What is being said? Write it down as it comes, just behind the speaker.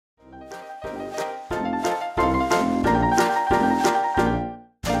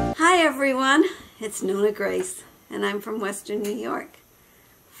everyone, it's NonnaGrace, and I'm from Western New York.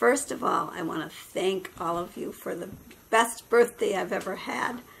 First of all, I want to thank all of you for the best birthday I've ever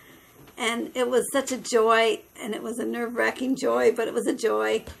had. And it was such a joy, and it was a nerve-wracking joy, but it was a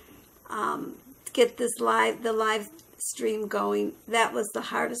joy to get this the live stream going. That was the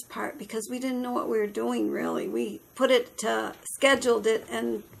hardest part because we didn't know what we were doing, really. We put it to, scheduled it,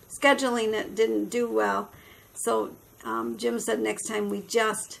 and scheduling it didn't do well. So Jim said next time we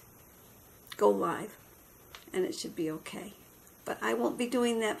just go live, and it should be okay. But I won't be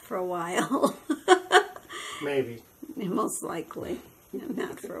doing that for a while. Maybe. Most likely.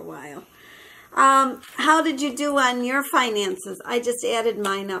 Not for a while. How did you do on your finances? I just added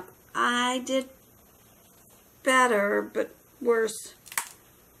mine up. I did better, but worse.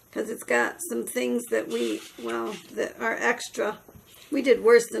 Because it's got some things that that are extra. We did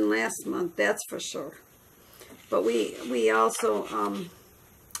worse than last month, that's for sure. But we also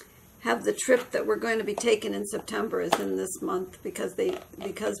have the trip that we're going to be taking in September is in this month because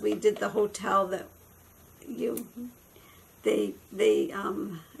we did the hotel that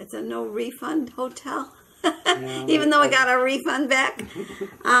it's a no refund hotel. No, even though we got our refund back.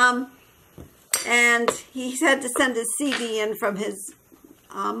 And he had to send his CD in from his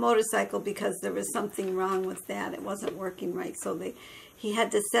motorcycle because there was something wrong with that. It wasn't working right. So he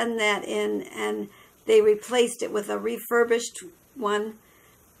had to send that in, and they replaced it with a refurbished one,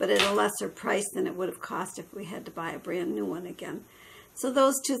 but at a lesser price than it would have cost if we had to buy a brand new one again. So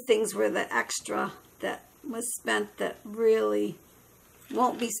those two things were the extra that was spent that really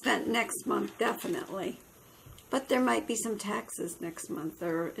won't be spent next month, definitely. But there might be some taxes next month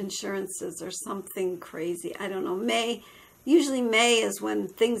or insurances or something crazy. I don't know. Usually May is when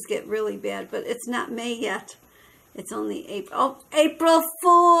things get really bad, but it's not May yet. It's only April. Oh, April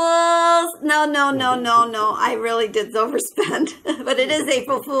Fools! No. I really did overspend. But it is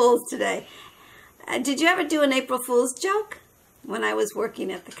April Fools today. Did you ever do an April Fool's joke? When I was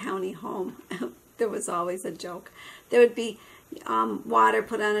working at the county home, there was always a joke. There would be water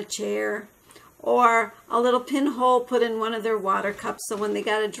put on a chair or a little pinhole put in one of their water cups, so when they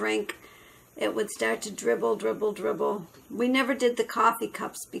got a drink, it would start to dribble, dribble, dribble. We never did the coffee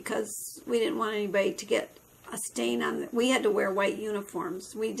cups because we didn't want anybody to get a stain on it. We had to wear white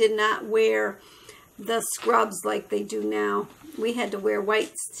uniforms. We did not wear the scrubs like they do now. We had to wear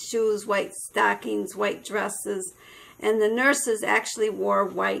white shoes, white stockings, white dresses, and the nurses actually wore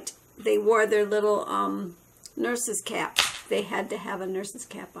white. They wore their little nurse's cap. They had to have a nurse's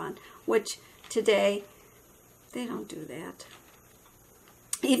cap on, which today they don't do that.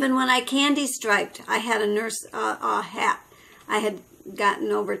 Even when I candy striped, I had a nurse hat. I had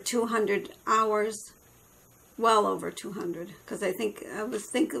gotten over 200 hours, well over 200, because I think it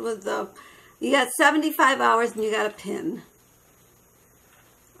was you got 75 hours and you got a pin.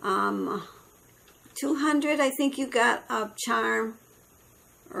 200, I think you got a charm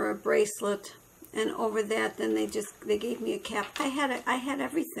or a bracelet, and over that then they gave me a cap. I had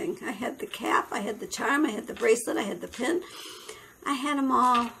everything. I had the cap, I had the charm, I had the bracelet, I had the pin. I had them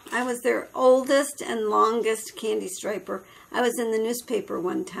all. I was their oldest and longest candy striper. I was in the newspaper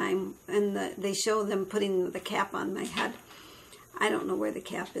one time, and they showed them putting the cap on my head. I don't know where the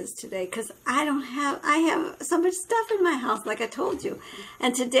cap is today because I have so much stuff in my house, like I told you.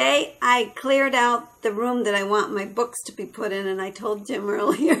 And today I cleared out the room that I want my books to be put in, and I told Jim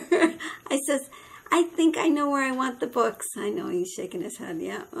earlier, I says, I think I know where I want the books. I know, he's shaking his head.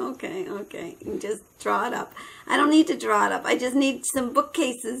 Yeah, okay. You just draw it up. I don't need to draw it up. I just need some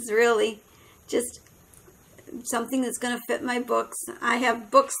bookcases, really. Just something that's going to fit my books. I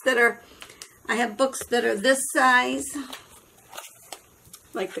have books that are this size,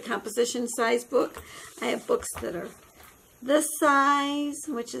 like the composition size book. I have books that are this size,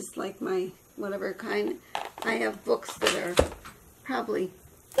 which is like my whatever kind. I have books that are probably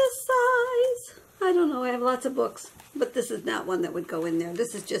this size. I don't know, I have lots of books, but this is not one that would go in there.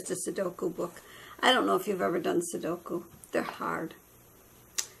 This is just a Sudoku book. I don't know if you've ever done Sudoku. They're hard.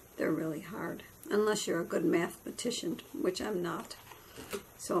 They're really hard, unless you're a good mathematician, which I'm not.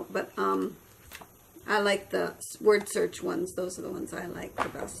 So, but I like the word search ones. Those are the ones I like the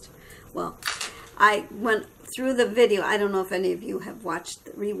best. Well, I went through the video. I don't know if any of you have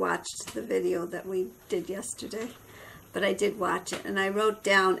rewatched the video that we did yesterday. But I did watch it, and I wrote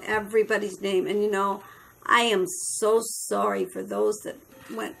down everybody's name. And, you know, I am so sorry for those that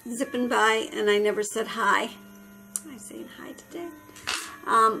went zipping by, and I never said hi. I'm saying hi today.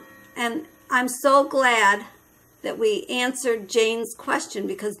 And I'm so glad that we answered Jane's question,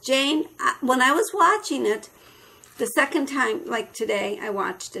 because Jane, when I was watching it, the second time, like today, I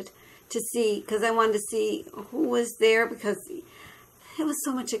watched it to see, because I wanted to see who was there, because it was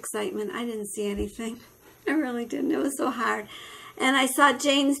so much excitement. I didn't see anything. I really didn't. It was so hard. And I saw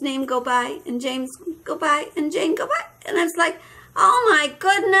Jane's name go by, and James go by, and Jane go by. And I was like, oh my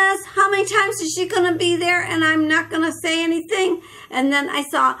goodness, how many times is she going to be there? And I'm not going to say anything. And then I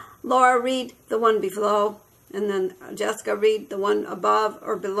saw Laura read the one below, and then Jessica read the one above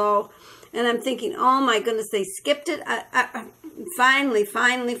or below. And I'm thinking, oh my goodness, they skipped it. Finally.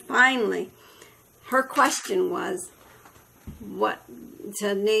 Her question was, what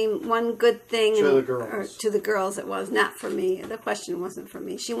to name one good thing to the girls. Or to the girls. It was not for me. The question wasn't for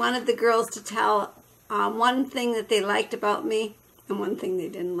me. She wanted the girls to tell one thing that they liked about me and one thing they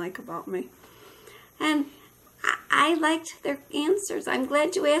didn't like about me. And I liked their answers. I'm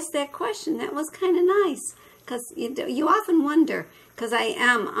glad you asked that question. That was kind of nice, because you often wonder, because I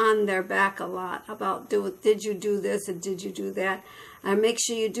am on their back a lot about did you do this and did you do that? Make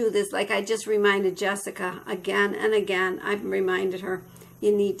sure you do this. Like I just reminded Jessica again and again. I've reminded her,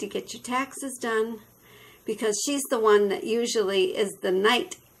 you need to get your taxes done, because she's the one that usually is the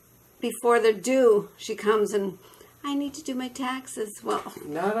night before they're due. She comes and, I need to do my taxes. Well,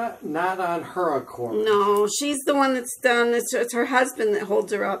 not on her accord. no, she's the one that's done. It's her husband that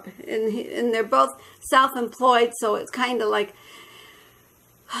holds her up, and they're both self-employed, so it's kind of like,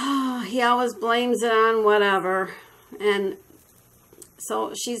 oh, he always blames it on whatever, and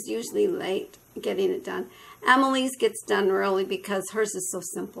so she's usually late getting it done. Emily's gets done early because hers is so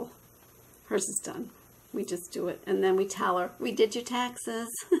simple. Hers is done. We just do it, and then we tell her, we did your taxes.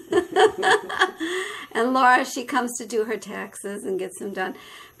 And Laura, she comes to do her taxes and gets them done,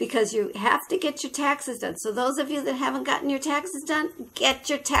 because you have to get your taxes done. So those of you that haven't gotten your taxes done, get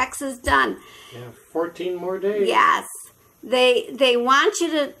your taxes done. Yeah, 14 more days. Yes. They want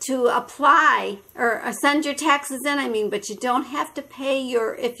you to apply or send your taxes in, but you don't have to pay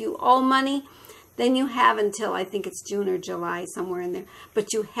if you owe money, then you have until, I think it's June or July, somewhere in there.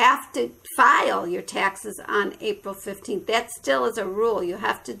 But you have to file your taxes on April 15th. That still is a rule. You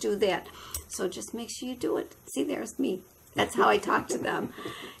have to do that. So just make sure you do it. See, there's me. That's how I talk to them.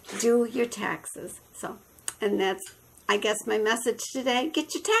 Do your taxes. So, and that's, I guess, my message today.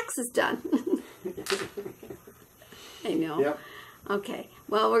 Get your taxes done. I know. Yep. Okay.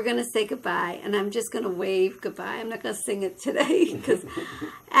 Well, we're going to say goodbye, and I'm just going to wave goodbye. I'm not going to sing it today, because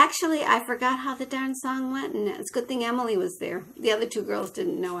actually I forgot how the darn song went, and it's a good thing Emily was there. The other two girls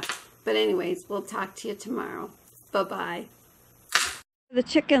didn't know it. But anyways, we'll talk to you tomorrow. Bye-bye. The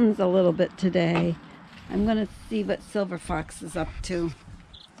chickens a little bit today. I'm going to see what Silver Fox is up to.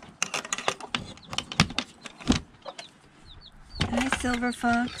 Hi, Silver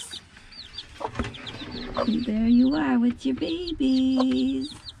Fox. There you are with your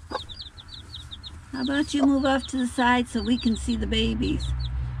babies. How about you move off to the side so we can see the babies?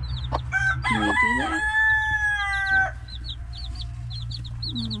 Can you do that?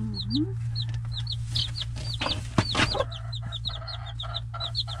 Mm-hmm.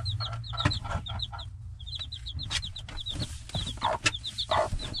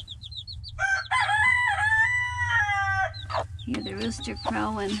 Hear the rooster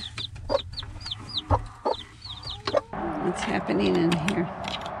crowing. What's happening in here?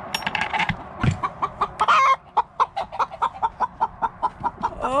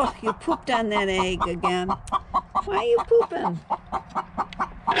 Oh, you pooped on that egg again. Why are you pooping?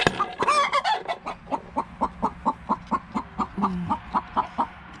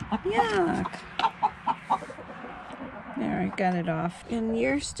 Yuck. There, I got it off. And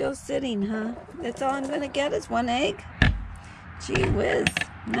you're still sitting, huh? That's all I'm going to get is one egg? Gee whiz.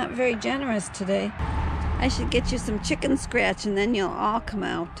 Not very generous today. I should get you some chicken scratch, and then you'll all come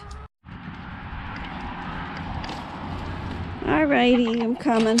out. Alrighty, I'm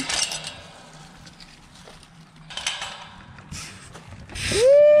coming.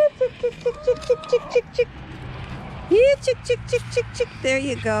 Chick. There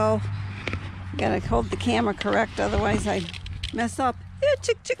you go. Gotta hold the camera correct, otherwise I mess up.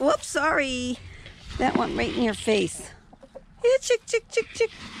 Chick. Whoops, sorry. That went right in your face. Chick.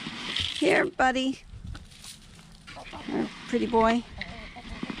 Here, buddy. Pretty boy.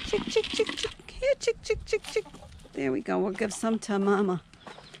 Chick. Here, chick. There we go. We'll give some to Mama.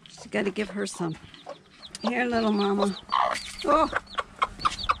 She's got to give her some. Here, little Mama. Oh,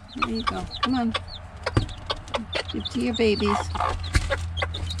 there you go. Come on. Give to your babies.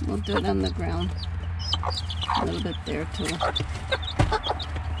 We'll do it on the ground. A little bit there, too.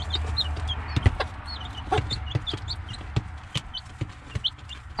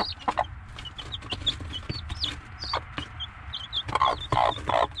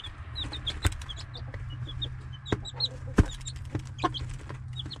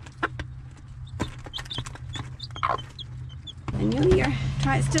 And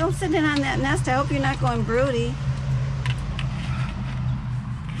You're still sitting on that nest. I hope you're not going broody.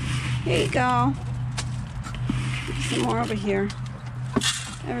 Here you go. Some more over here.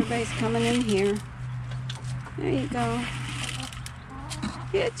 Everybody's coming in here. There you go.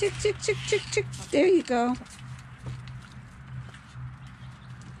 Yeah, chick, chick, chick, chick, chick. There you go.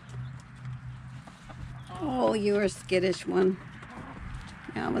 Oh, you were a skittish one.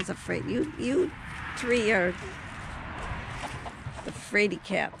 I was afraid. You three are the fraidy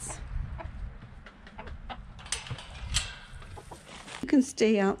cats. You can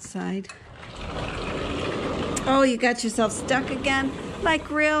stay outside. Oh, you got yourself stuck again? Like,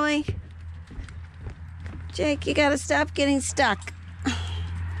 really? Jake, you gotta stop getting stuck.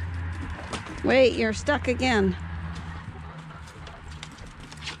 Wait, you're stuck again.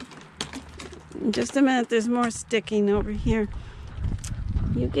 In just a minute, there's more sticking over here.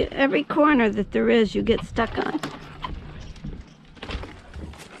 You get every corner that there is, you get stuck on.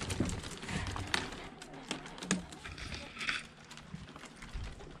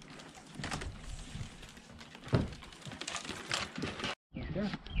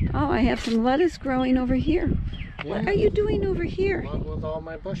 Oh, I have some lettuce growing over here. Yeah. What are you doing over here? Along with all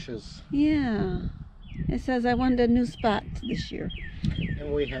my bushes. Yeah. It says I wanted a new spot this year.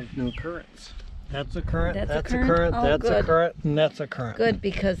 And we have new currants. That's a currant, that's a currant? currant, Oh, that's good. a currant, and that's a currant. Good,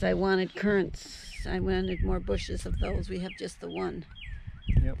 because I wanted currants. I wanted more bushes of those. We have just the one.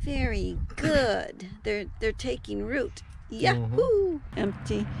 Yep. Very good. They're taking root. Yahoo!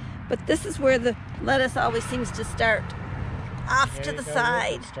 Empty. But this is where the lettuce always seems to start. Off to the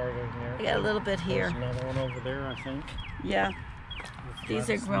side. I got a little bit here. There's another one over there, I think. Yeah. These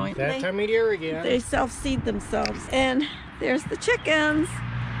are growing. That time of year again. They self-seed themselves. And there's the chickens.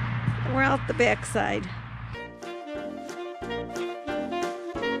 We're out the back side.